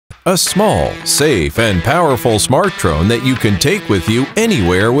a small, safe, and powerful smart drone that you can take with you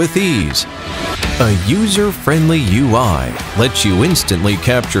anywhere with ease. A user-friendly UI lets you instantly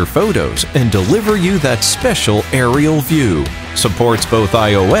capture photos and deliver you that special aerial view. Supports both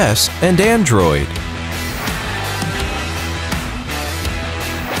iOS and Android.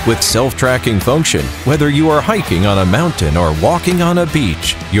 With self-tracking function, whether you are hiking on a mountain or walking on a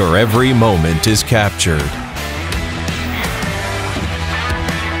beach, your every moment is captured.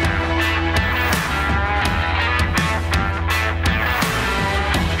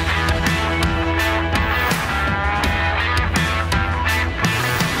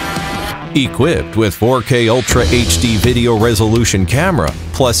 Equipped with 4K Ultra HD video resolution camera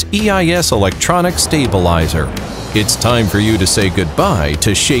plus EIS electronic stabilizer, it's time for you to say goodbye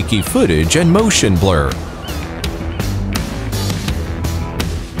to shaky footage and motion blur.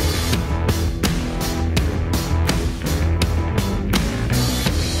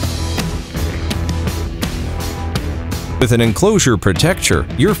 With an enclosure protector,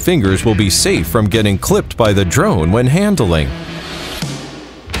 your fingers will be safe from getting clipped by the drone when handling.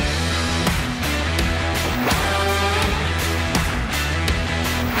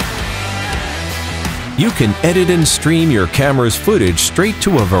 You can edit and stream your camera's footage straight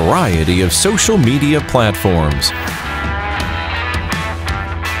to a variety of social media platforms.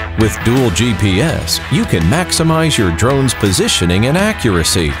 With dual GPS, you can maximize your drone's positioning and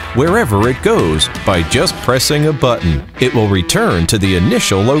accuracy wherever it goes by just pressing a button. It will return to the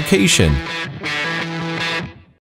initial location.